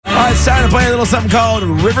It's time to play a little something called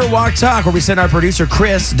Riverwalk Talk, where we send our producer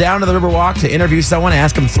Chris down to the Riverwalk to interview someone,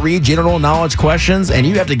 ask them 3 general knowledge questions, and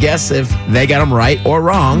you have to guess if they got them right or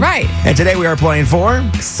wrong. Right. And today we are playing for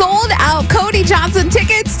Sold out Cody Johnson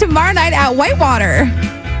tickets tomorrow night at Whitewater.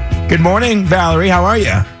 Good morning, Valerie. How are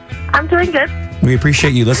you? I'm doing good. We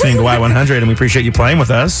appreciate you listening to Y100, and we appreciate you playing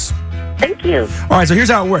with us. Thank you. All right, so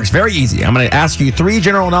here's how it works. Very easy. I'm going to ask you 3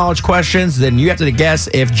 general knowledge questions. Then you have to guess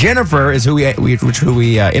if Jennifer is who we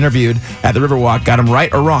interviewed at the Riverwalk got them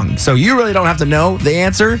right or wrong. So you really don't have to know the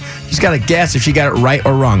answer. You just got to guess if she got it right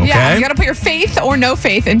or wrong, okay? Yeah, you got to put your faith or no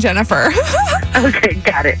faith in Jennifer. Okay,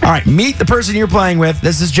 got it. All right, meet the person you're playing with.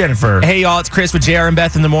 This is Jennifer. Hey, y'all, it's Chris with JR and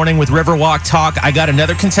Beth in the morning with Riverwalk Talk. I got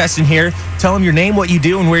another contestant here. Tell them your name, what you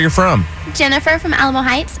do, and where you're from. Jennifer from Alamo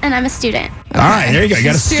Heights, and I'm a student. All right, there you go. You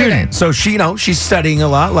got a student. So she's studying a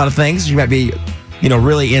lot of things. She might be,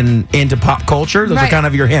 really into pop culture. Those are kind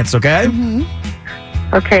of your hints, okay?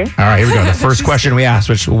 Mm-hmm. Okay. All right, here we go. The first question we asked,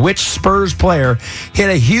 which Spurs player hit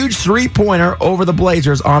a huge three-pointer over the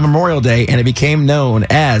Blazers on Memorial Day, and it became known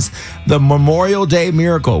as the Memorial Day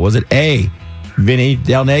Miracle? Was it A, Vinny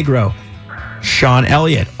Del Negro, Sean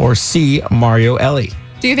Elliott, or C, Mario Ellie?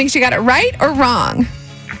 Do you think she got it right or wrong?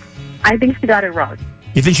 I think she got it wrong.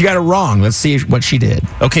 You think she got it wrong? Let's see what she did.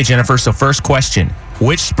 Okay, Jennifer, so first question.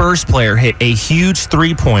 Which Spurs player hit a huge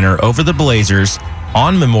three-pointer over the Blazers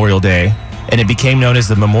on Memorial Day, and it became known as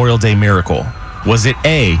the Memorial Day Miracle? Was it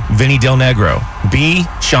A, Vinny Del Negro, B,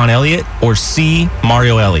 Sean Elliott, or C,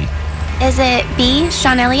 Mario Ellie? Is it B,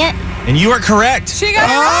 Sean Elliott? And you are correct. She got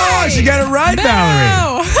it right. Oh, she got it right,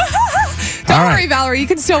 Valerie. Don't worry, Valerie. You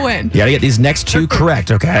can still win. You got to get these next 2 correct,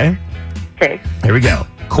 okay? Okay. Here we go.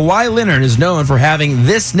 Kawhi Leonard is known for having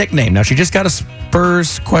this nickname. Now, she just got a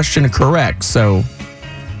Spurs question correct, so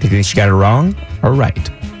do you think she got it wrong or right?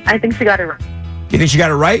 I think she got it wrong. You think she got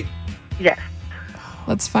it right? Yes.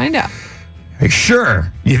 Let's find out. Are you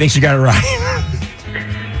sure? You think she got it right?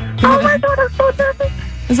 Oh my God, I'm so nervous.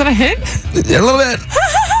 Is that a hint? A little bit.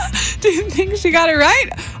 Do you think she got it right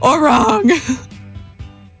or wrong?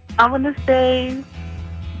 I'm going to say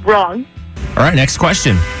wrong. All right, next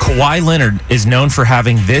question. Kawhi Leonard is known for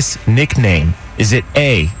having this nickname. Is it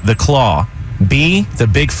A, the Claw, B, the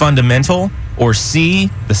Big Fundamental, or C,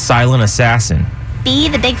 the Silent Assassin? B,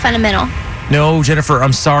 the big fundamental. No, Jennifer,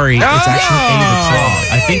 I'm sorry. It's actually A, the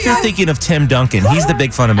Claw. I think you're thinking of Tim Duncan. He's the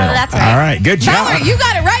Big Fundamental. Oh, that's right. All right, good job. Valerie, you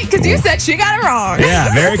got it right because you said she got it wrong.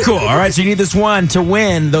 Yeah, very cool. All right, so you need this one to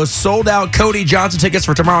win those sold-out Cody Johnson tickets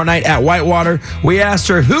for tomorrow night at Whitewater. We asked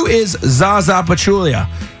her, who is Zaza Pachulia?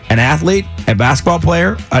 An athlete, a basketball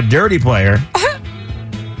player, a dirty player?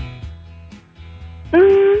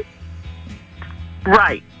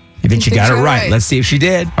 Right. You think she got it right? right? Let's see if she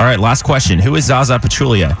did. All right, last question. Who is Zaza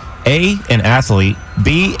Pachulia? A, an athlete,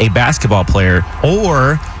 B, a basketball player,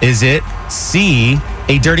 or is it C,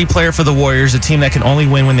 a dirty player for the Warriors, a team that can only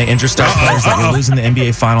win when they injure star players that will lose in the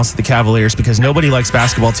NBA Finals to the Cavaliers, because nobody likes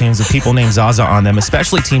basketball teams with people named Zaza on them,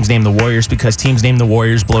 especially teams named the Warriors, because teams named the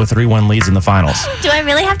Warriors blow 3-1 leads in the finals. Do I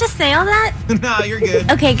really have to say all that? No, you're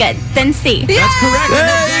good. Okay, good. Then C. That's correct.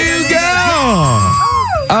 There you go.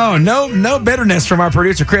 Oh, no bitterness from our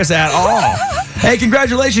producer, Chris, at all. Hey,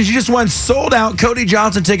 congratulations. You just won sold-out Cody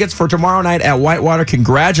Johnson tickets for tomorrow night at Whitewater.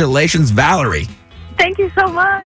 Congratulations, Valerie. Thank you so much.